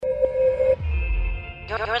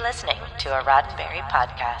You're listening to a Roddenberry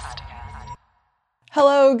podcast.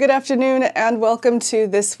 Hello, good afternoon, and welcome to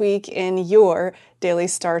This Week in Your Daily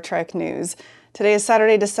Star Trek News. Today is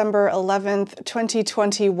Saturday, December 11th,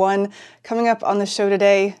 2021. Coming up on the show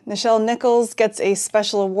today, Nichelle Nichols gets a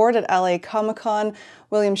special award at LA Comic-Con.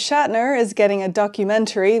 William Shatner is getting a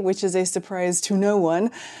documentary, which is a surprise to no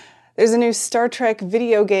one. There's a new Star Trek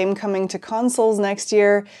video game coming to consoles next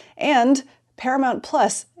year, and Paramount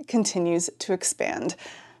Plus continues to expand.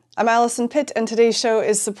 I'm Allison Pitt, and today's show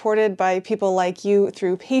is supported by people like you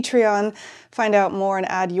through Patreon. Find out more and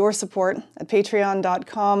add your support at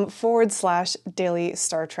patreon.com/Daily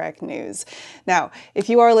Star Trek News. Now, if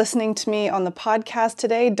you are listening to me on the podcast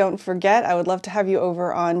today, don't forget, I would love to have you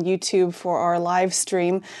over on YouTube for our live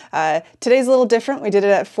stream. Today's a little different. We did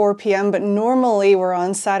it at 4 p.m., but normally we're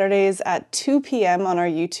on Saturdays at 2 p.m. on our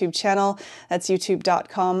YouTube channel. That's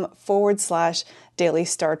youtube.com/Daily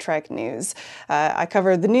Star Trek News. I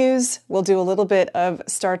cover the news, we'll do a little bit of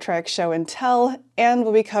Star Trek show and tell, and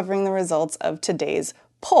we'll be covering the results of today's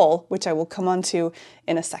poll, which I will come on to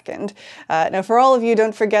in a second. Now, for all of you,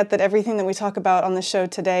 don't forget that everything that we talk about on the show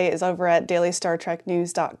today is over at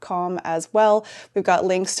dailystartreknews.com as well. We've got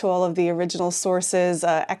links to all of the original sources,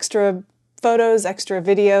 extra photos, extra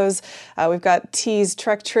videos. We've got T's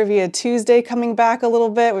Trek Trivia Tuesday coming back a little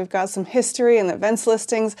bit. We've got some history and events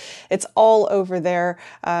listings. It's all over there.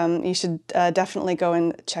 You should definitely go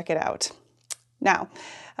and check it out. Now,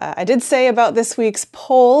 I did say about this week's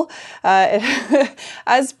poll,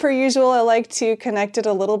 as per usual, I like to connect it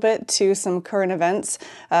a little bit to some current events.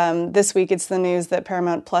 This week it's the news that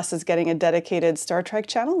Paramount Plus is getting a dedicated Star Trek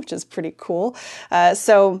channel, which is pretty cool.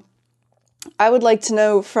 So I would like to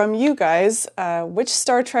know from you guys which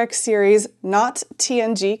Star Trek series, not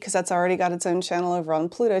TNG, because that's already got its own channel over on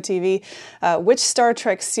Pluto TV, which Star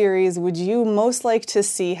Trek series would you most like to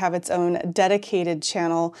see have its own dedicated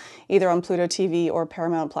channel, either on Pluto TV or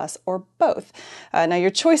Paramount Plus, or both? Now your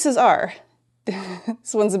choices are,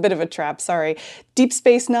 this one's a bit of a trap, sorry, Deep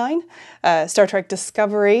Space Nine, Star Trek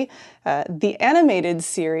Discovery, the animated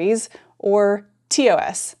series, or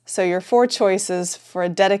TOS. So your four choices for a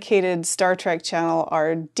dedicated Star Trek channel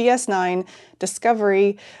are DS9,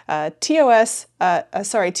 Discovery, TAS,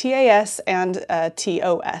 and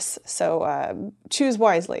TOS. So choose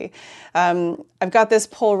wisely. I've got this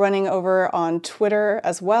poll running over on Twitter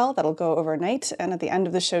as well. That'll go overnight. And at the end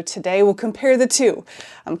of the show today, we'll compare the two.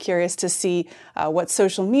 I'm curious to see what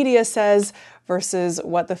social media says versus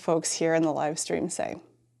what the folks here in the live stream say.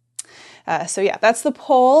 So yeah, that's the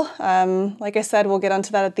poll. Like I said, we'll get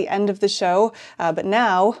onto that at the end of the show. But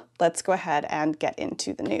now, let's go ahead and get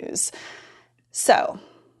into the news. So,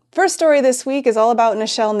 first story this week is all about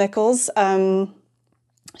Nichelle Nichols.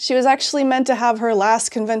 She was actually meant to have her last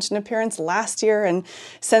convention appearance last year, and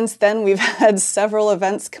since then we've had several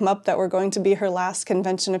events come up that were going to be her last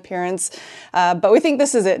convention appearance. But we think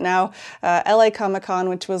this is it now. LA Comic-Con,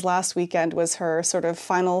 which was last weekend, was her sort of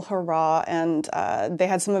final hurrah, and they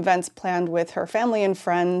had some events planned with her family and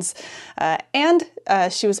friends, and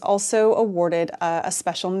she was also awarded a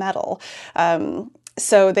special medal.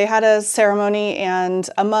 So they had a ceremony, and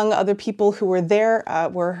among other people who were there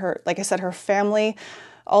were her, like I said, her family.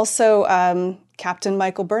 Also, Captain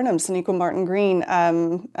Michael Burnham, Sonequa Martin Green,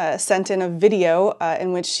 sent in a video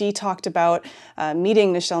in which she talked about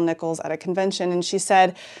meeting Nichelle Nichols at a convention, and she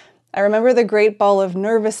said, "I remember the great ball of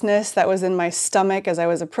nervousness that was in my stomach as I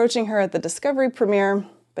was approaching her at the Discovery premiere,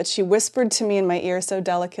 but she whispered to me in my ear so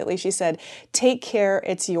delicately, she said, 'Take care,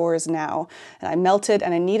 it's yours now.' And I melted,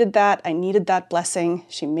 and I needed that blessing.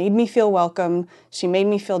 She made me feel welcome, she made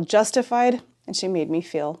me feel justified, and she made me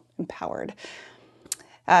feel empowered."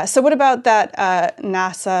 So what about that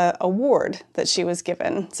NASA award that she was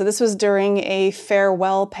given? So this was during a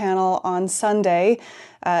farewell panel on Sunday.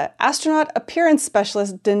 Astronaut appearance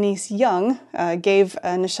specialist Denise Young gave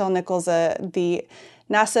Nichelle Nichols the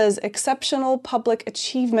NASA's Exceptional Public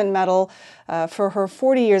Achievement Medal for her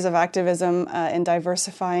 40 years of activism in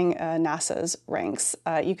diversifying NASA's ranks.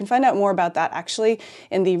 You can find out more about that actually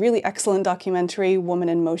in the really excellent documentary Woman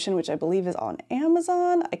in Motion, which I believe is on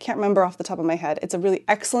Amazon. I can't remember off the top of my head. It's a really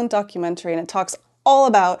excellent documentary, and it talks all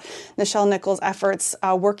about Nichelle Nichols' efforts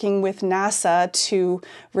working with NASA to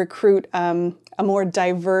recruit a more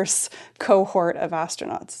diverse cohort of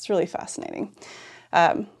astronauts. It's really fascinating.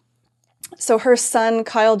 So her son,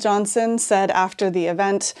 Kyle Johnson, said after the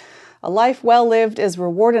event, "A life well lived is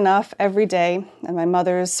reward enough every day, and my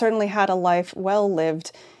mother's certainly had a life well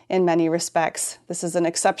lived in many respects. This is an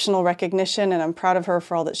exceptional recognition, and I'm proud of her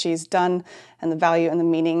for all that she's done and the value and the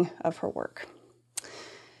meaning of her work."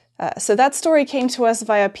 So that story came to us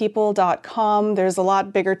via people.com. There's a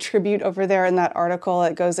lot bigger tribute over there in that article.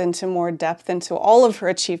 It goes into more depth into all of her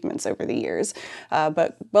achievements over the years.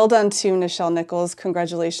 But well done to Nichelle Nichols.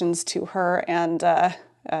 Congratulations to her. And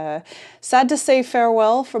sad to say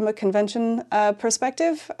farewell from a convention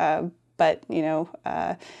perspective. But, you know,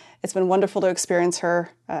 it's been wonderful to experience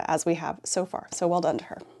her as we have so far. So well done to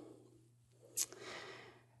her.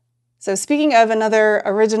 So speaking of another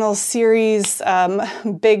original series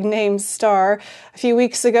big name star, a few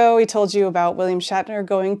weeks ago we told you about William Shatner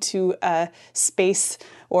going to space,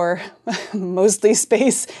 or mostly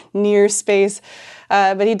space, near space.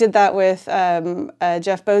 But he did that with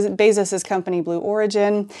Jeff Bezos' company Blue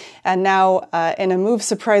Origin. And now, in a move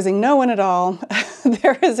surprising no one at all,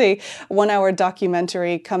 there is a 1-hour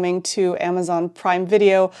documentary coming to Amazon Prime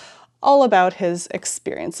Video all about his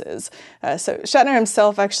experiences. So Shatner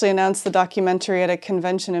himself actually announced the documentary at a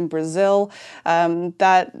convention in Brazil.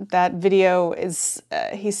 That video is,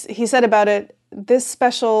 he said about it, "This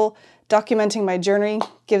special documenting my journey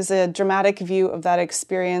gives a dramatic view of that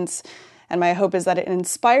experience, and my hope is that it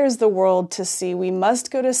inspires the world to see we must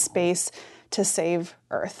go to space to save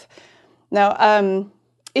Earth." Now,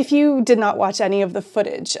 if you did not watch any of the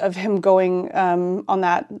footage of him going on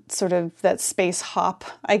that space hop,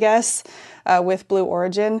 I guess, with Blue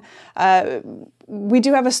Origin, we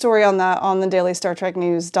do have a story on that on the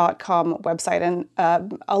dailystartreknews.com website, and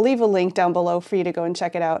I'll leave a link down below for you to go and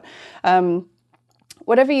check it out.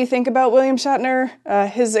 Whatever you think about William Shatner,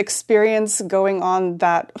 his experience going on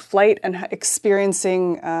that flight and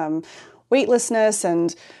experiencing weightlessness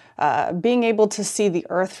and being able to see the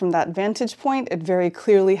Earth from that vantage point, it very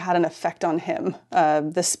clearly had an effect on him.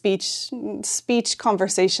 The speech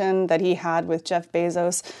conversation that he had with Jeff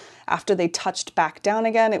Bezos after they touched back down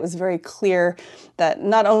again, it was very clear that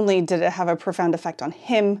not only did it have a profound effect on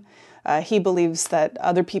him, he believes that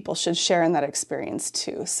other people should share in that experience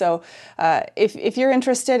too. So if you're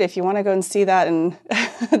interested, if you want to go and see that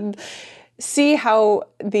and see how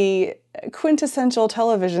the quintessential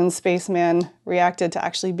television spaceman reacted to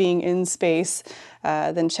actually being in space,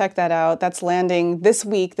 then check that out. That's landing this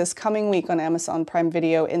coming week on Amazon Prime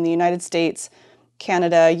Video in the United States,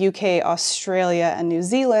 Canada, UK, Australia, and New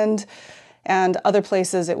Zealand, and other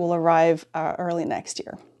places it will arrive early next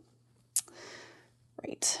year.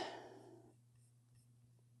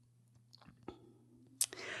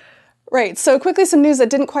 Right, so quickly some news that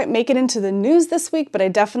didn't quite make it into the news this week, but I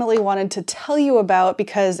definitely wanted to tell you about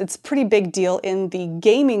because it's a pretty big deal in the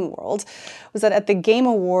gaming world, was that at the Game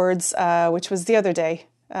Awards, which was the other day,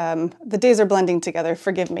 the days are blending together,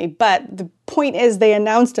 forgive me, but the point is they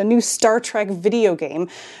announced a new Star Trek video game,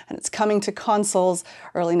 and it's coming to consoles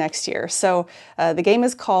early next year. So the game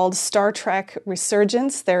is called Star Trek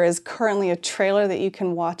Resurgence. There is currently a trailer that you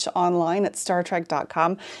can watch online at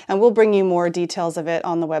StarTrek.com, and we'll bring you more details of it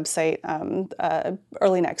on the website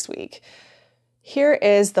early next week. Here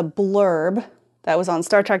is the blurb that was on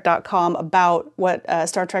StarTrek.com about what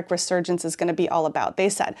Star Trek Resurgence is going to be all about. They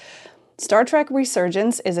said, Star Trek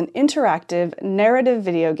Resurgence is an interactive, narrative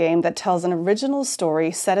video game that tells an original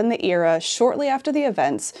story set in the era shortly after the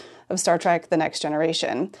events of Star Trek The Next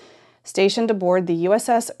Generation. Stationed aboard the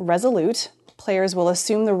USS Resolute, players will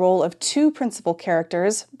assume the role of two principal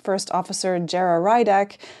characters, First Officer Jara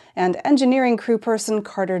Rydak and engineering crew person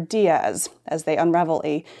Carter Diaz, as they unravel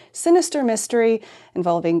a sinister mystery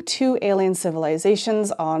involving two alien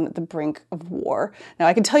civilizations on the brink of war. Now,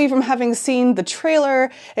 I can tell you from having seen the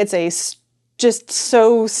trailer, it's just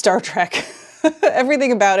so Star Trek.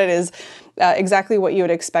 Everything about it is exactly what you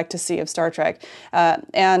would expect to see of Star Trek.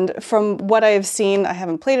 And from what I have seen, I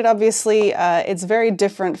haven't played it obviously, it's very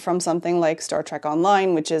different from something like Star Trek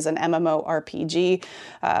Online, which is an MMORPG,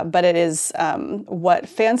 but it is what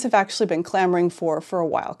fans have actually been clamoring for a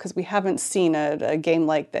while, because we haven't seen a game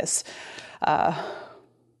like this.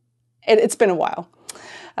 It's been a while.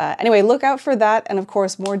 Anyway, look out for that, and of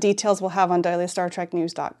course, more details we'll have on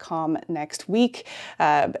dailystartreknews.com next week.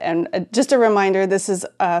 And just a reminder, this is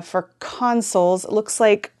for consoles. It looks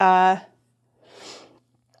like it's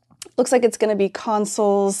going to be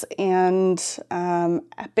consoles and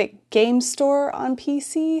Epic Game Store on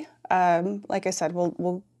PC. Like I said,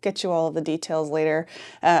 we'll get you all of the details later,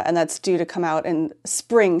 and that's due to come out in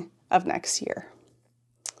spring of next year.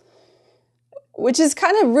 Which is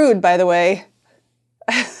kind of rude, by the way.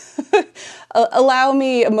 Allow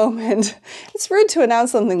me a moment. It's rude to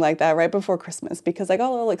announce something like that right before Christmas because I got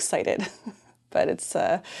a little excited, but it's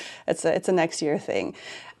a next year thing.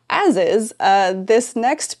 As is this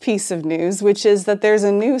next piece of news, which is that there's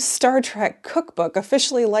a new Star Trek cookbook,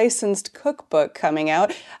 officially licensed cookbook coming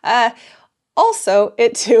out. Also,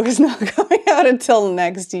 it too is not coming out until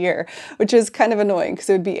next year, which is kind of annoying because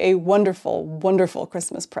it would be a wonderful, wonderful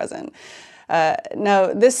Christmas present.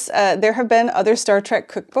 Now, there have been other Star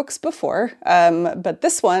Trek cookbooks before, but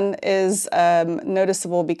this one is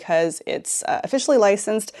noticeable because it's officially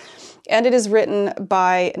licensed, and it is written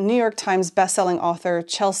by New York Times bestselling author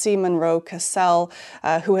Chelsea Monroe Cassell,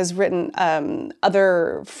 who has written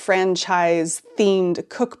other franchise-themed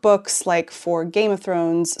cookbooks like for Game of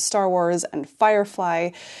Thrones, Star Wars, and Firefly.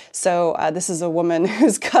 So this is a woman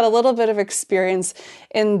who's got a little bit of experience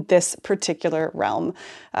in this particular realm.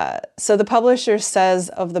 So the publisher says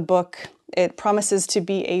of the book, it promises to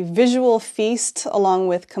be a visual feast along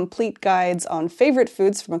with complete guides on favorite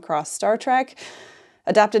foods from across Star Trek,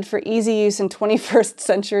 adapted for easy use in 21st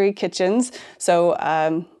century kitchens. So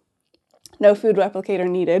no food replicator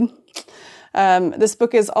needed. This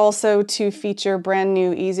book is also to feature brand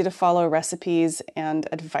new, easy to follow recipes and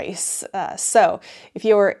advice. So if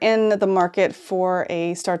you are in the market for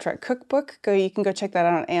a Star Trek cookbook, you can go check that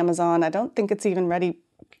out on Amazon. I don't think it's even ready.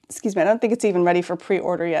 I don't think it's even ready for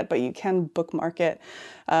pre-order yet, but you can bookmark it.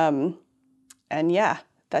 And yeah,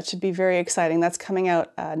 that should be very exciting. That's coming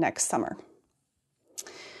out next summer.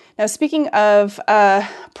 Now, speaking of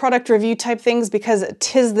product review type things, because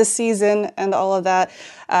 'tis the season and all of that,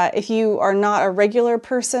 if you are not a regular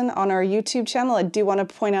person on our YouTube channel, I do want to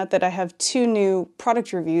point out that I have 2 new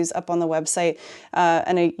product reviews up on the website.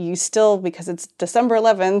 You still, because it's December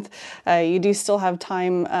 11th, you do still have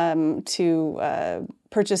time to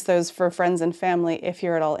purchase those for friends and family if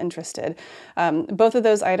you're at all interested. Both of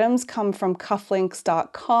those items come from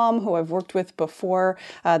cufflinks.com, who I've worked with before.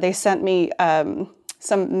 They sent me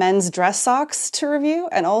some men's dress socks to review,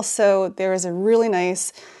 and also there is a really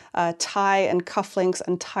nice tie and cufflinks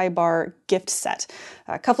and tie bar gift set.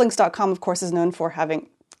 Cufflinks.com, of course, is known for having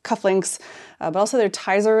cufflinks, but also their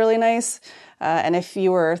ties are really nice. And if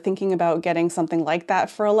you were thinking about getting something like that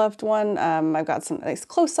for a loved one, I've got some nice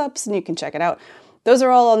close-ups and you can check it out. Those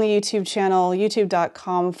are all on the YouTube channel,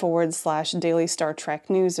 youtube.com/Daily Star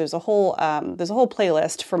Trek News. There's a whole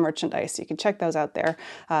playlist for merchandise. You can check those out there.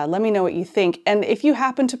 Let me know what you think. And if you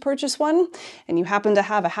happen to purchase one and you happen to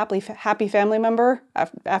have a happy family member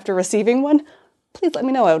after receiving one, please let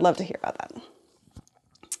me know. I would love to hear about that.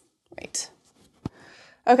 Right.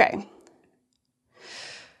 Okay.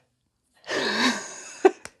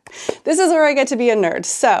 This is where I get to be a nerd.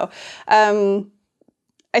 So,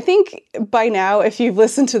 I think by now, if you've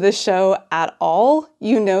listened to this show at all,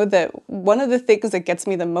 you know that one of the things that gets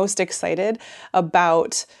me the most excited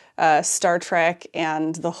about Star Trek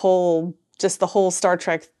and the whole Star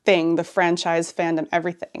Trek thing, the franchise, fandom,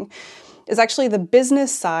 everything, is actually the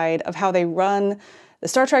business side of how they run the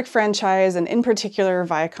Star Trek franchise, and in particular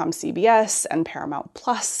Viacom CBS and Paramount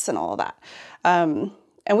Plus and all of that. And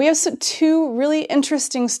we have 2 really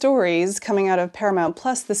interesting stories coming out of Paramount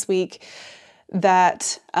Plus this week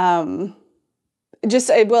that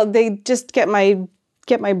they just get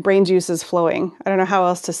my brain juices flowing. I don't know how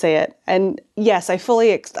else to say it. And yes, I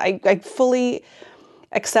fully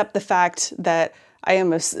accept the fact that I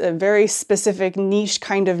am a very specific niche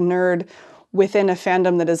kind of nerd within a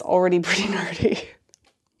fandom that is already pretty nerdy.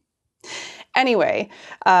 Anyway,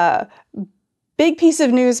 big piece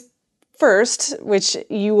of news first, which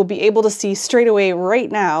you will be able to see straight away right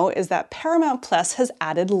now, is that Paramount Plus has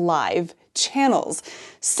added live channels.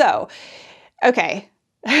 So, okay.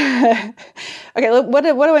 Okay, what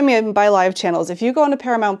do I mean by live channels? If you go into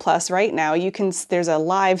Paramount Plus right now, there's a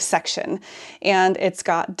live section, and it's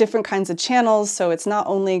got different kinds of channels. So it's not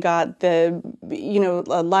only got the,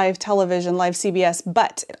 live television, live CBS,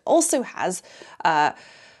 but it also has a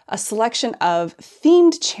selection of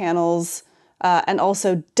themed channels and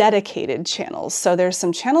also dedicated channels. So there's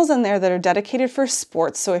some channels in there that are dedicated for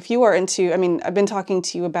sports. So if you are into, I've been talking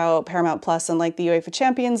to you about Paramount Plus and like the UEFA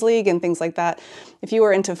Champions League and things like that. If you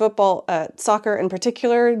are into football, soccer in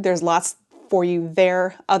particular, there's lots for you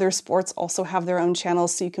there. Other sports also have their own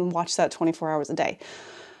channels, so you can watch that 24 hours a day.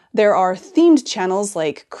 There are themed channels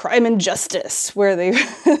like Crime and Justice, where they've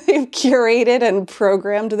curated and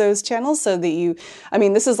programmed those channels so that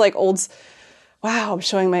this is like wow, I'm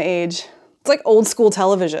showing my age. It's like old school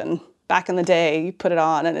television. Back in the day, you put it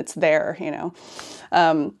on and it's there,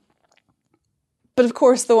 But of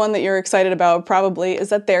course, the one that you're excited about probably is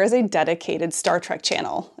that there is a dedicated Star Trek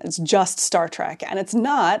channel. It's just Star Trek. And it's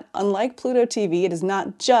not, unlike Pluto TV, it is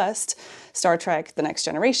not just Star Trek The Next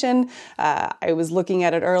Generation. I was looking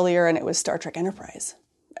at it earlier and it was Star Trek Enterprise.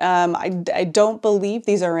 I don't believe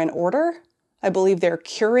these are in order. I believe they're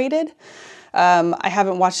curated. I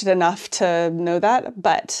haven't watched it enough to know that,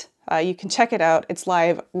 but you can check it out. It's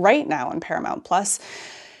live right now on Paramount Plus.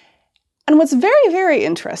 And what's very, very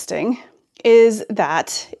interesting is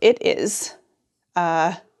that it is ad-free.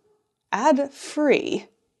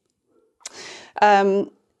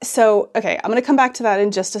 Okay, I'm going to come back to that in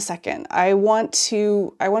just a second. I want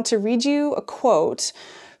to read you a quote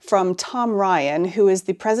from Tom Ryan, who is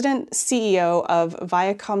the president CEO of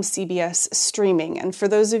Viacom CBS Streaming. And for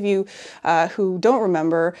those of you who don't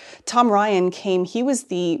remember, Tom Ryan he was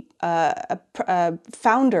the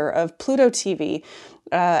founder of Pluto TV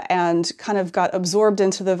and kind of got absorbed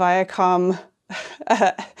into the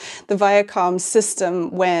Viacom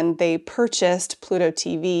system when they purchased Pluto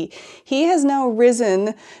TV. He has now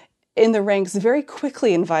risen in the ranks very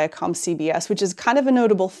quickly in Viacom CBS, which is kind of a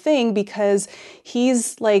notable thing because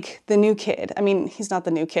he's like the new kid. I mean, he's not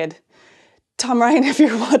the new kid. Tom Ryan, if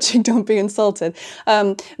you're watching, don't be insulted.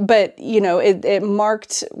 But, you know, it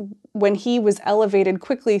marked when he was elevated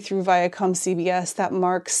quickly through Viacom CBS, that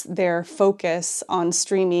marks their focus on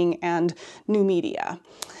streaming and new media.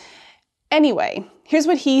 Anyway, here's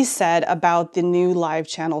what he said about the new live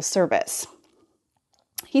channel service.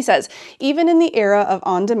 He says, even in the era of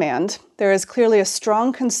on-demand, there is clearly a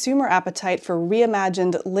strong consumer appetite for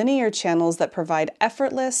reimagined linear channels that provide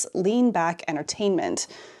effortless, lean-back entertainment.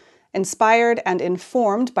 Inspired and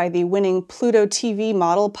informed by the winning Pluto TV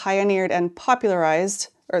model pioneered and popularized,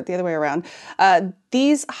 or the other way around,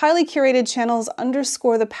 these highly curated channels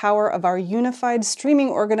underscore the power of our unified streaming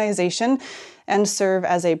organization and serve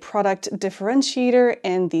as a product differentiator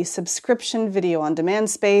in the subscription video on demand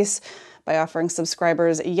space by offering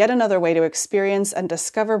subscribers yet another way to experience and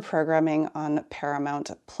discover programming on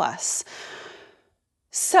Paramount Plus.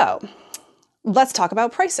 So, let's talk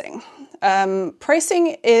about pricing.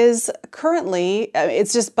 Pricing is currently,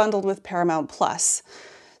 it's just bundled with Paramount Plus.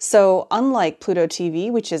 So unlike Pluto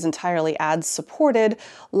TV, which is entirely ad-supported,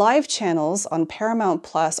 live channels on Paramount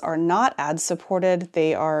Plus are not ad-supported.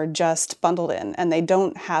 They are just bundled in, and they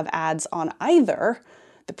don't have ads on either.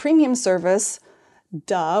 The premium service,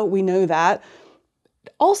 duh, we know that,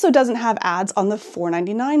 also doesn't have ads on the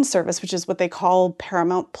 $4.99 service, which is what they call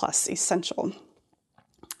Paramount Plus Essential.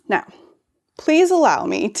 Now, please allow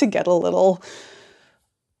me to get a little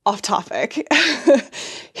off topic.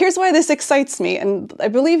 Here's why this excites me. And I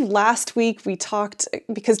believe last week we talked,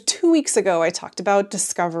 because 2 weeks ago I talked about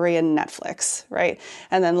Discovery and Netflix, right?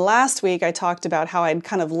 And then last week I talked about how I'd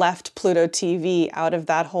kind of left Pluto TV out of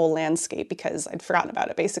that whole landscape because I'd forgotten about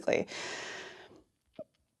it, basically.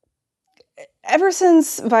 Ever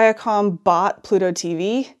since Viacom bought Pluto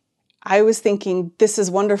TV, I was thinking, this is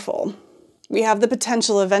wonderful. We have the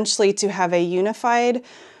potential eventually to have a unified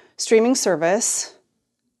streaming service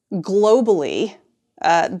globally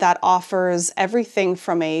that offers everything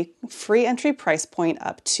from a free entry price point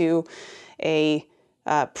up to a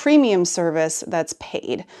premium service that's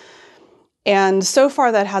paid. And so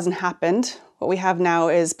far that hasn't happened. What we have now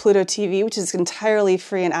is Pluto TV, which is entirely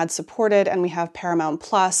free and ad-supported, and we have Paramount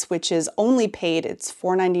Plus, which is only paid. It's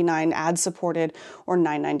 $4.99 ad-supported or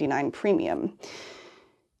 $9.99 premium.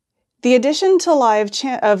 The addition to live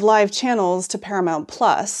channels to Paramount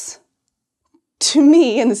Plus, to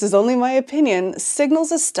me, and this is only my opinion,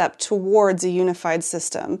 signals a step towards a unified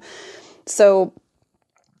system. So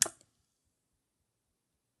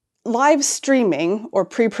live streaming or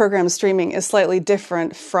pre-programmed streaming is slightly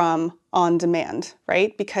different from on-demand,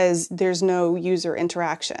 right? Because there's no user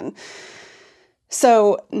interaction.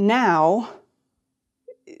 So now,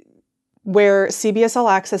 where CBS All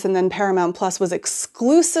Access and then Paramount Plus was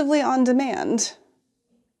exclusively on demand,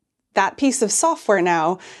 that piece of software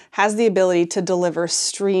now has the ability to deliver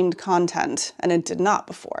streamed content, and it did not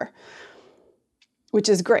before, which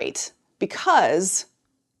is great because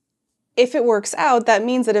if it works out, that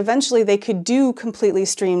means that eventually they could do completely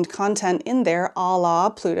streamed content in there, a la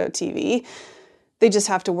Pluto TV. They just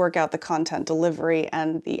have to work out the content delivery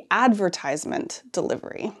and the advertisement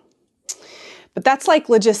delivery. But that's like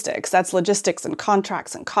logistics. That's logistics and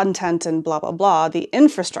contracts and content and blah, blah, blah. The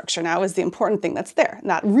infrastructure now is the important thing that's there. And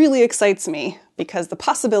that really excites me because the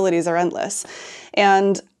possibilities are endless.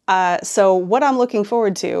 And so what I'm looking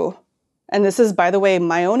forward to, and this is, by the way,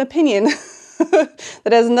 my own opinion,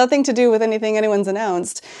 that has nothing to do with anything anyone's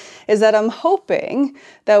announced, is that I'm hoping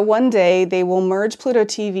that one day they will merge Pluto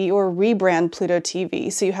TV or rebrand Pluto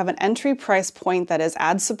TV. So you have an entry price point that is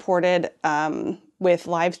ad-supported with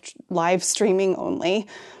live streaming only.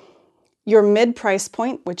 Your mid-price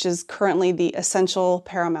point, which is currently the Essential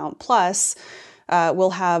Paramount Plus,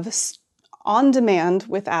 will have on-demand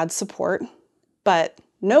with ad support, but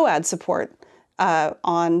no ad support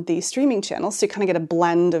on the streaming channel. So you kind of get a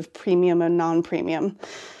blend of premium and non-premium.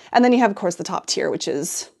 And then you have, of course, the top tier, which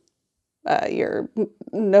is your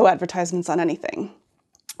no advertisements on anything.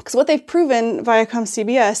 Because what they've proven, Viacom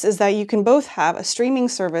CBS, is that you can both have a streaming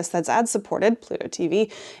service that's ad-supported, Pluto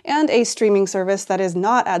TV, and a streaming service that is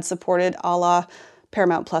not ad-supported, a la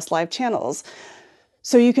Paramount Plus live channels.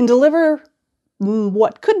 So you can deliver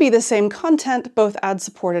what could be the same content, both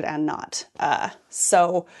ad-supported and not.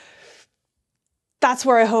 So that's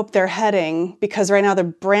where I hope they're heading, because right now the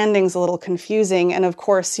branding's a little confusing. And of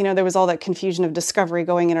course, you know, there was all that confusion of Discovery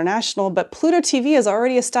going international, but Pluto TV is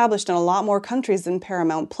already established in a lot more countries than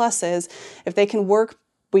Paramount Plus is. If they can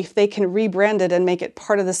rebrand it and make it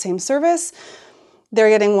part of the same service, they're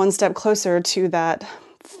getting one step closer to that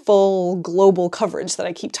full global coverage that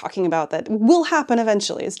I keep talking about that will happen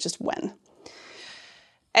eventually. It's just when.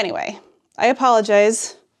 Anyway, I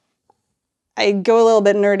apologize. I go a little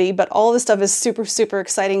bit nerdy, but all this stuff is super, super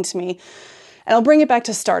exciting to me. And I'll bring it back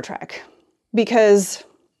to Star Trek, because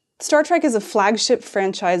Star Trek is a flagship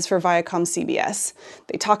franchise for Viacom CBS.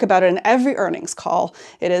 They talk about it in every earnings call.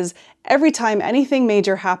 It is every time anything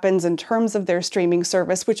major happens in terms of their streaming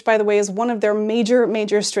service, which, by the way, is one of their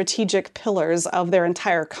major strategic pillars of their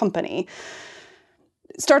entire company.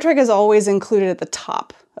 Star Trek is always included at the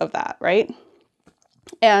top of that, right?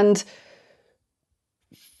 And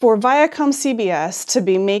for Viacom CBS to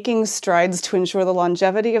be making strides to ensure the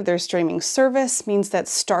longevity of their streaming service means that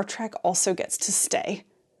Star Trek also gets to stay.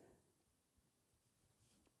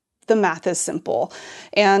 The math is simple.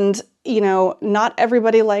 And, you know, not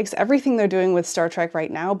everybody likes everything they're doing with Star Trek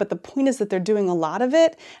right now, but the point is that they're doing a lot of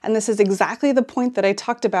it. And this is exactly the point that I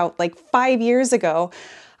talked about like 5 years ago.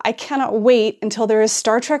 I cannot wait until there is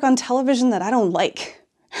Star Trek on television that I don't like.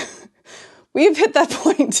 We've hit that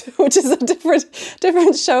point, which is a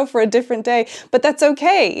different show for a different day, but that's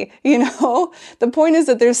okay, you know? The point is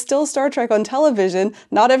that there's still Star Trek on television.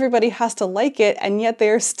 Not everybody has to like it, and yet they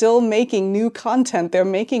are still making new content. They're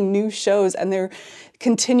making new shows, and they're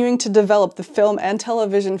continuing to develop the film and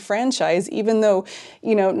television franchise, even though,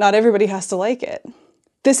 you know, not everybody has to like it.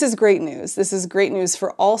 This is great news. This is great news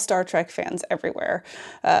for all Star Trek fans everywhere,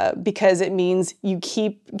 because it means you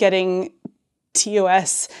keep getting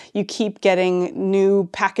TOS, you keep getting new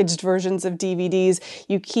packaged versions of DVDs,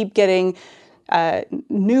 you keep getting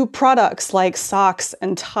new products like socks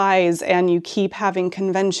and ties, and you keep having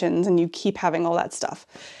conventions, and you keep having all that stuff.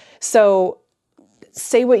 So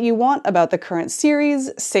say what you want about the current series,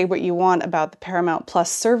 say what you want about the Paramount Plus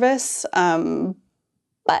service,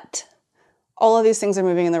 but all of these things are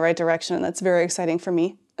moving in the right direction, and that's very exciting for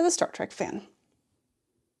me as a Star Trek fan.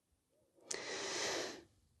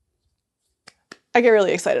 I get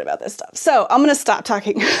really excited about this stuff. So I'm going to stop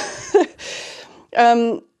talking.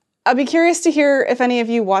 I'll be curious to hear if any of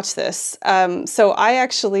you watch this. So I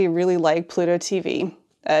actually really like Pluto TV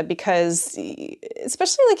because,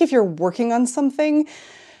 especially like if you're working on something,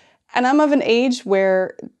 and I'm of an age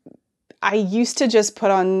where I used to just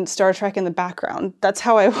put on Star Trek in the background. That's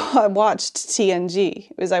how I watched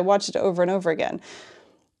TNG, is I watched it over and over again.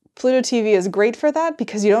 Pluto TV is great for that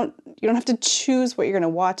because you don't have to choose what you're going to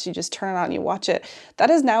watch. You just turn it on and you watch it. That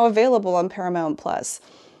is now available on Paramount Plus.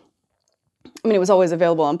 I mean, it was always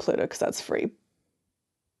available on Pluto because that's free.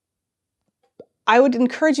 I would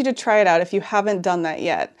encourage you to try it out if you haven't done that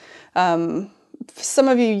yet. Some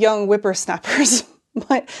of you young whippersnappers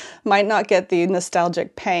might not get the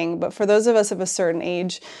nostalgic pang, but for those of us of a certain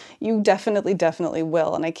age, you definitely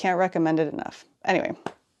will, and I can't recommend it enough. Anyway,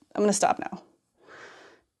 I'm going to stop now.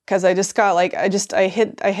 Because I just got like, I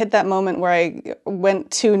hit that moment where I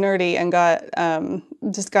went too nerdy and got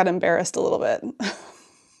embarrassed a little bit.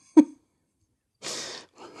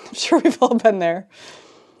 I'm sure we've all been there.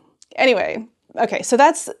 Anyway, okay, so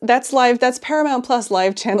that's Paramount Plus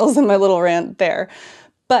live channels and my little rant there.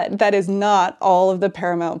 But that is not all of the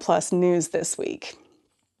Paramount Plus news this week.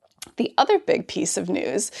 The other big piece of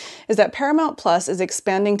news is that Paramount Plus is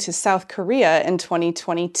expanding to South Korea in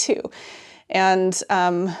 2022. And,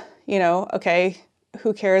 you know, okay,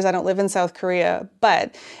 who cares? I don't live in South Korea,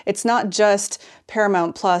 but it's not just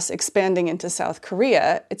Paramount Plus expanding into South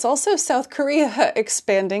Korea. It's also South Korea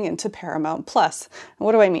expanding into Paramount Plus. And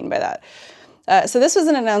what do I mean by that? So this was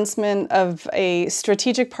an announcement of a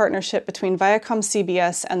strategic partnership between Viacom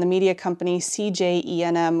CBS and the media company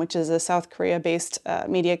CJENM, which is a South Korea-based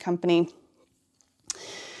media company.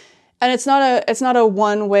 And it's not a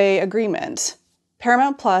one-way agreement.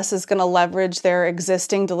 Paramount Plus is going to leverage their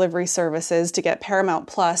existing delivery services to get Paramount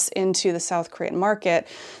Plus into the South Korean market.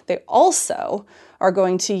 They also are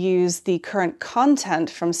going to use the current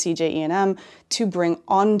content from CJENM to bring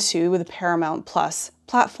onto the Paramount Plus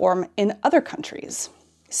platform in other countries.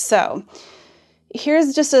 So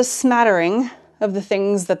here's just a smattering of the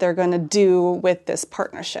things that they're going to do with this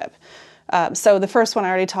partnership. So the first one I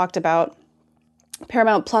already talked about.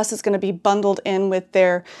 Paramount Plus is going to be bundled in with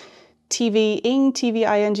their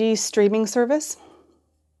TVing streaming service.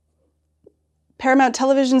 Paramount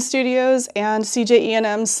Television Studios and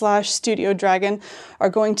CJE&M/Studio Dragon are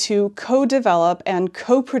going to co-develop and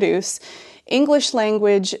co-produce English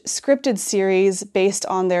language scripted series based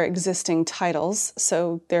on their existing titles.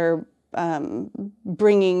 So they're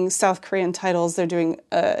bringing South Korean titles, they're doing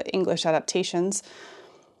English adaptations.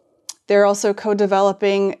 They're also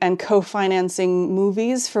co-developing and co-financing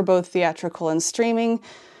movies for both theatrical and streaming.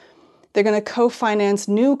 They're going to co-finance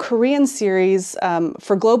new Korean series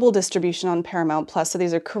for global distribution on Paramount Plus. So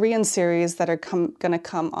these are Korean series that are going to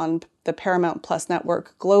come on the Paramount Plus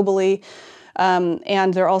network globally.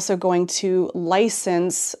 And they're also going to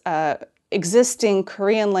license existing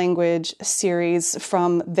Korean language series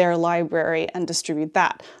from their library and distribute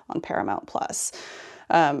that on Paramount Plus.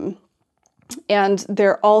 And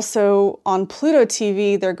they're also on Pluto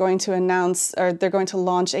TV, they're going to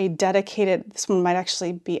launch a dedicated, this one might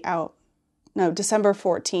actually be out, December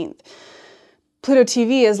 14th. Pluto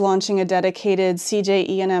TV is launching a dedicated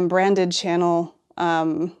CJE&M branded channel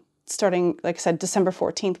starting, like I said, December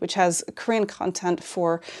 14th, which has Korean content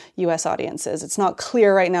for US audiences. It's not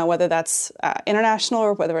clear right now whether that's international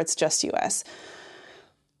or whether it's just US.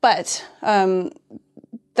 But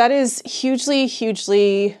that is hugely,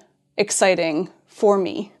 hugely exciting for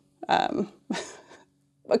me.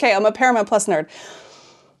 Okay, I'm a Paramount Plus nerd.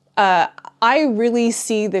 I really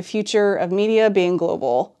see the future of media being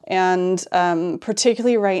global, and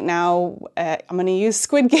particularly right now, I'm going to use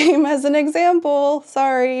Squid Game as an example.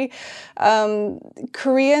 Sorry,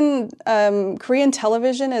 Korean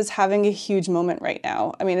television is having a huge moment right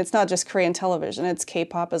now. I mean, it's not just Korean television; it's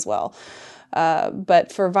K-pop as well.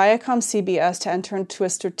 But for Viacom CBS to enter into a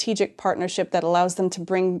strategic partnership that allows them to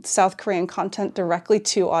bring South Korean content directly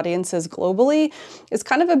to audiences globally is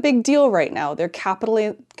kind of a big deal right now. They're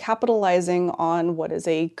capitalizing on what is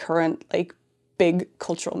a current, big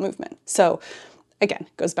cultural movement. So again,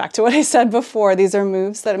 goes back to what I said before. These are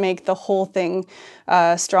moves that make the whole thing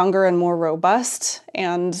stronger and more robust.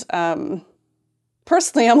 And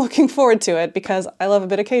personally, I'm looking forward to it because I love a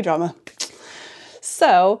bit of K-drama.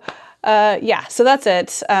 So so that's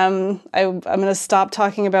it. I'm going to stop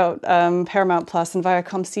talking about Paramount Plus and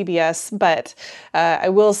Viacom CBS, but I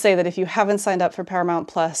will say that if you haven't signed up for Paramount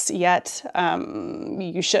Plus yet,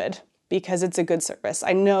 you should, because it's a good service.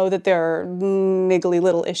 I know that there are niggly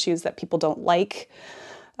little issues that people don't like,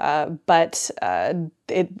 but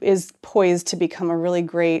it is poised to become a really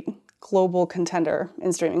great global contender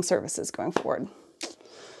in streaming services going forward.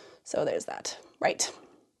 So there's that. Right.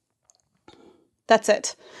 That's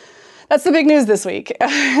it. That's the big news this week,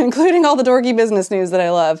 including all the dorky business news that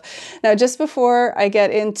I love. Now, just before I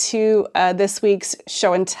get into this week's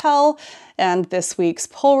show and tell and this week's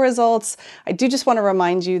poll results, I do just want to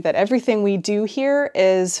remind you that everything we do here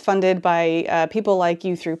is funded by people like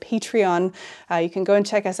you through Patreon. You can go and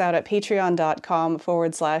check us out at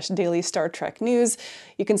patreon.com/daily Star Trek news.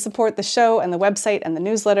 You can support the show and the website and the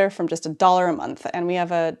newsletter from just $1 a month. And we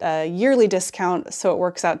have a yearly discount, so it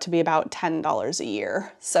works out to be about $10 a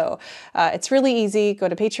year. So it's really easy. Go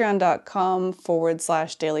to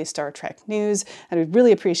patreon.com/daily Star Trek news. And we'd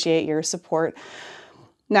really appreciate your support.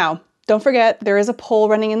 Now, don't forget, there is a poll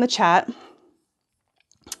running in the chat.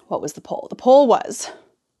 What was the poll? The poll was,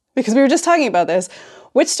 because we were just talking about this,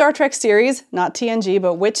 which Star Trek series, not TNG,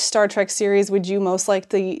 but which Star Trek series would you most like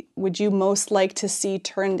to see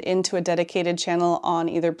turned into a dedicated channel on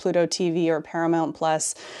either Pluto TV or Paramount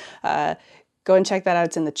Plus? Go and check that out.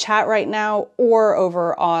 It's in the chat right now, or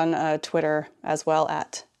over on Twitter as well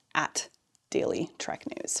at Daily Trek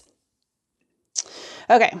News.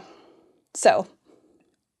 Okay, so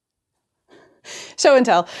show and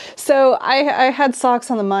tell. So I had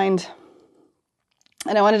socks on the mind,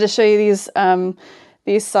 and I wanted to show you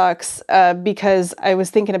these socks because I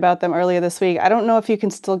was thinking about them earlier this week. I don't know if you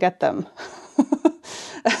can still get them.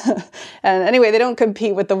 And anyway, they don't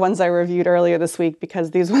compete with the ones I reviewed earlier this week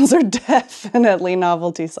because these ones are definitely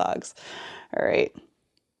novelty socks. All right.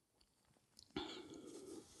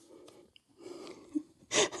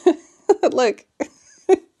 Look.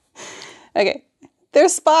 Okay. They're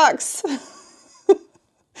Spocks.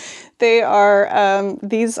 They are,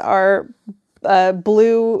 these are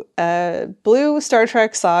blue Star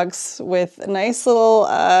Trek socks with a nice little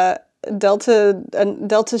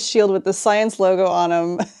Delta shield with the science logo on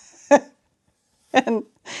them, and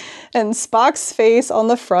Spock's face on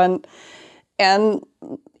the front, and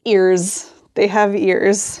ears. They have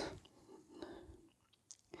ears.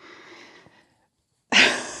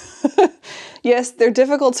 Yes, they're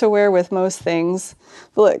difficult to wear with most things.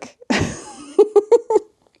 Look.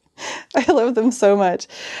 I love them so much.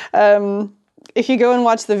 If you go and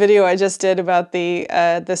watch the video I just did about the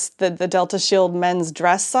Delta Shield men's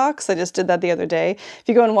dress socks, I just did that the other day. If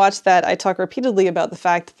you go and watch that, I talk repeatedly about the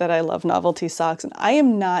fact that I love novelty socks, and I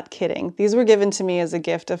am not kidding. These were given to me as a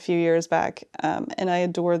gift a few years back, and I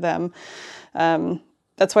adore them.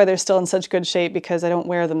 That's why they're still in such good shape, because I don't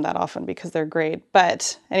wear them that often because they're great.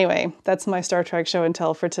 But anyway, that's my Star Trek show and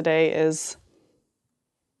tell for today is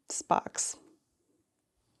Spocks.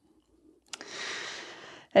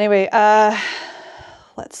 Anyway,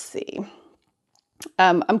 let's see.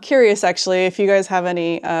 I'm curious, actually, if you guys have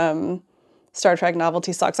any Star Trek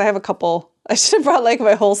novelty socks. I have a couple. I should have brought like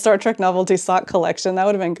my whole Star Trek novelty sock collection. That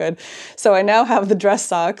would have been good. So I now have the dress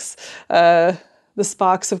socks, the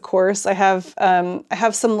Spocks, of course. I have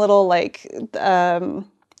some little like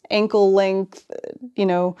ankle length,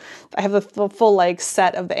 I have the full like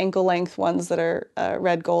set of the ankle length ones that are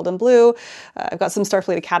red, gold, and blue. I've got some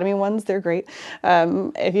Starfleet Academy ones. They're great.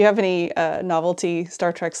 If you have any novelty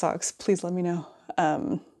Star Trek socks, please let me know.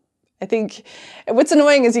 I think what's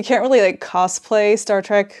annoying is you can't really like cosplay Star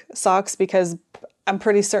Trek socks because I'm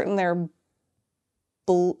pretty certain they're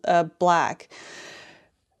black.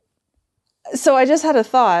 So I just had a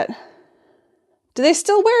thought. Do they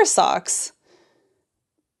still wear socks?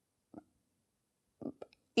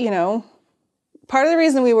 Part of the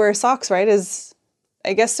reason we wear socks, right, is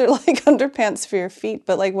I guess they're like underpants for your feet,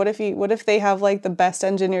 but like what if they have like the best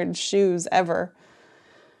engineered shoes ever?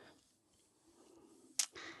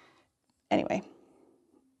 Anyway.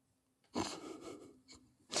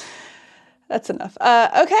 That's enough.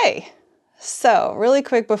 Okay. So, really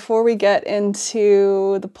quick before we get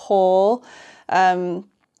into the poll,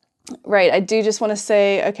 right, I do just want to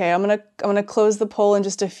say, okay, I'm gonna close the poll in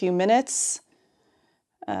just a few minutes.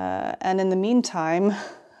 And in the meantime,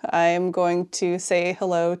 I'm going to say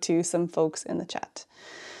hello to some folks in the chat.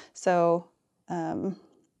 So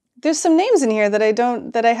there's some names in here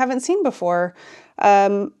that I haven't seen before.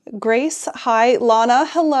 Grace, hi. Lana,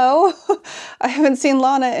 hello. I haven't seen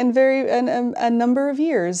Lana in a number of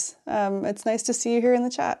years. It's nice to see you here in the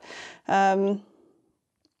chat.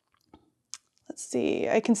 Let's see,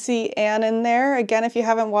 I can see Anne in there. Again, if you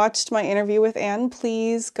haven't watched my interview with Anne,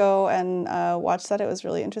 please go and watch that. It was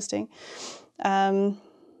really interesting. Let's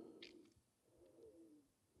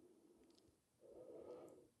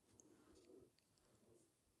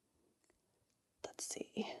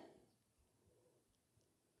see.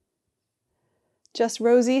 Just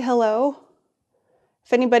Rosie, hello.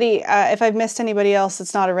 If anybody, if I've missed anybody else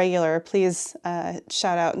that's not a regular, please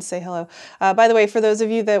shout out and say hello. By the way, for those of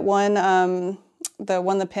you that won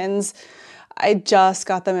the pins, I just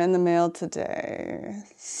got them in the mail today.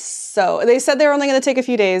 So they said they were only going to take a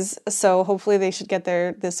few days, so hopefully they should get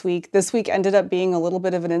there this week. This week ended up being a little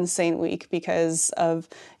bit of an insane week because of,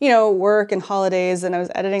 work and holidays, and I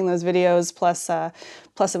was editing those videos, plus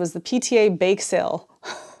it was the PTA bake sale.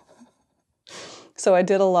 So I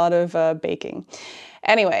did a lot of baking.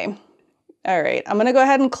 Anyway, all right, I'm going to go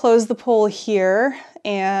ahead and close the poll here.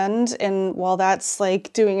 And while that's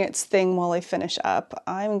like doing its thing while I finish up,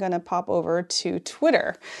 I'm going to pop over to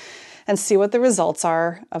Twitter and see what the results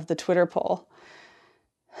are of the Twitter poll.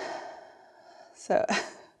 So,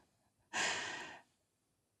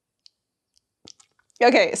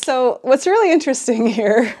 okay, so what's really interesting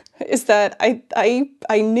here is that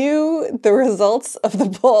I knew the results of the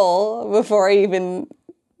poll before I even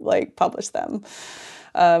published them.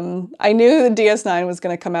 I knew the DS9 was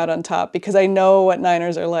going to come out on top because I know what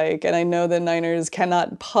Niners are like, and I know that Niners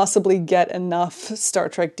cannot possibly get enough Star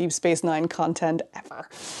Trek Deep Space Nine content ever.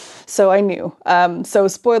 So I knew. So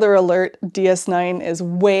spoiler alert, DS9 is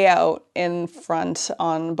way out in front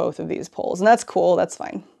on both of these polls, and that's cool, that's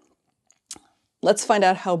fine. Let's find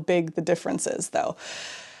out how big the difference is, though.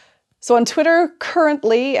 So on Twitter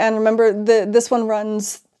currently, and remember, this one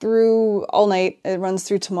runs through all night. It runs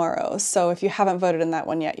through tomorrow. So if you haven't voted in that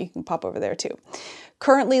one yet, you can pop over there too.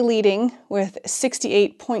 Currently leading with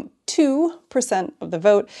 68.2% of the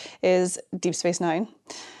vote is Deep Space Nine.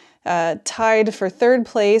 Tied for third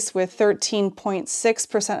place with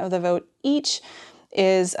 13.6% of the vote each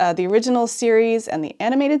is the original series and the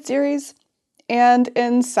animated series. And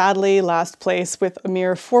in sadly last place with a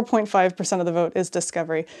mere 4.5% of the vote is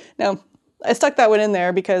Discovery. Now, I stuck that one in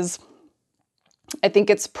there because I think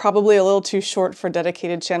it's probably a little too short for a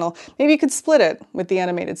dedicated channel. Maybe you could split it with the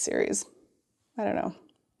animated series. I don't know.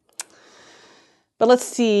 But let's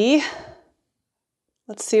see.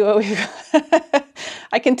 Let's see what we've got.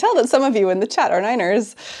 I can tell that some of you in the chat are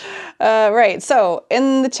Niners. Right, so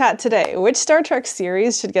in the chat today, which Star Trek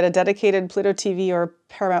series should get a dedicated Pluto TV or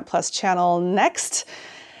Paramount Plus channel next?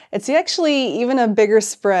 It's actually even a bigger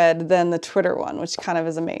spread than the Twitter one, which kind of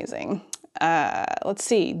is amazing. Let's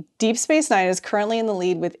see. Deep Space Nine is currently in the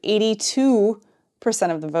lead with 82%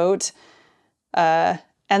 of the vote. And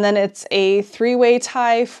then it's a three-way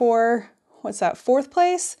tie for, what's that, fourth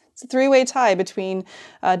place? It's a three-way tie between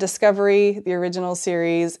Discovery, the original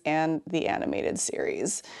series, and the animated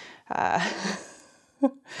series. I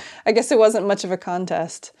guess it wasn't much of a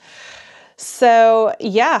contest. So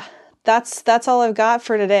yeah, that's all I've got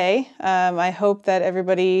for today. I hope that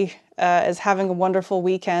everybody is having a wonderful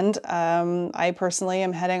weekend. I personally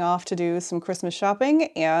am heading off to do some Christmas shopping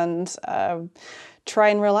and try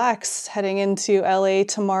and relax heading into LA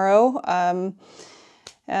tomorrow.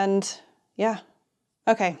 And yeah,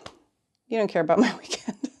 okay. You don't care about my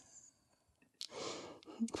weekend.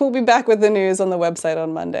 We'll be back with the news on the website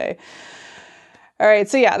on Monday. All right,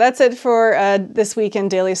 so yeah, that's it for this week in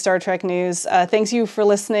Daily Star Trek News. Thanks you for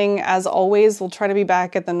listening. As always, we'll try to be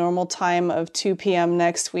back at the normal time of 2 p.m.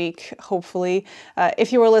 next week, hopefully.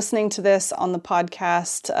 If you are listening to this on the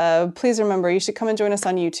podcast, please remember you should come and join us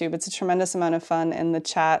on YouTube. It's a tremendous amount of fun in the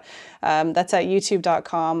chat. That's at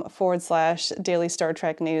youtube.com/Daily Star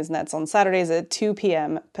Trek News, and that's on Saturdays at 2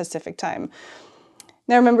 p.m. Pacific time.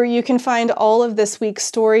 Now remember, you can find all of this week's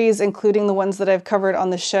stories, including the ones that I've covered on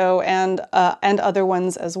the show and other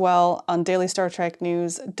ones as well, on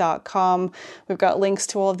dailystartreknews.com. We've got links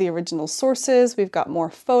to all of the original sources, we've got more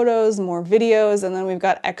photos, more videos, and then we've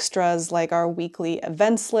got extras like our weekly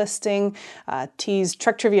events listing,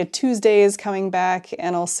 Trek Trivia Tuesdays coming back,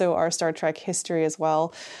 and also our Star Trek history as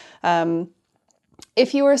well.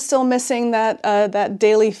 If you are still missing that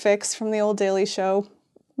daily fix from the old Daily Show,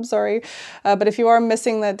 I'm sorry, but if you are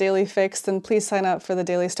missing that daily fix, then please sign up for the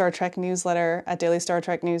Daily Star Trek newsletter at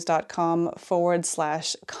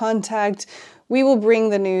dailystartreknews.com/contact. We will bring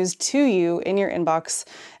the news to you in your inbox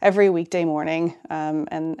every weekday morning,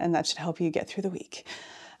 and that should help you get through the week.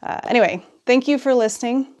 Anyway, thank you for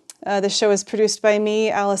listening. This show is produced by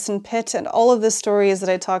me, Allison Pitt, and all of the stories that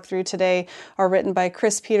I talked through today are written by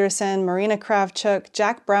Chris Peterson, Marina Kravchuk,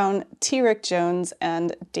 Jack Brown, T. Rick Jones,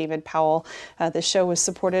 and David Powell. This show was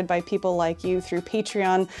supported by people like you through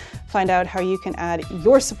Patreon. Find out how you can add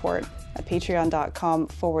your support at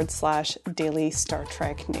patreon.com/Daily Star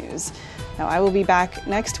Trek News. Now, I will be back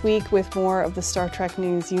next week with more of the Star Trek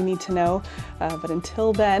news you need to know. But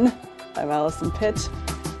until then, I'm Allison Pitt.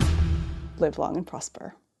 Live long and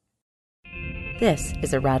prosper. This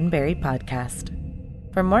is a Roddenberry podcast.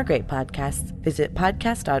 For more great podcasts, visit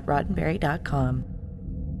podcast.roddenberry.com.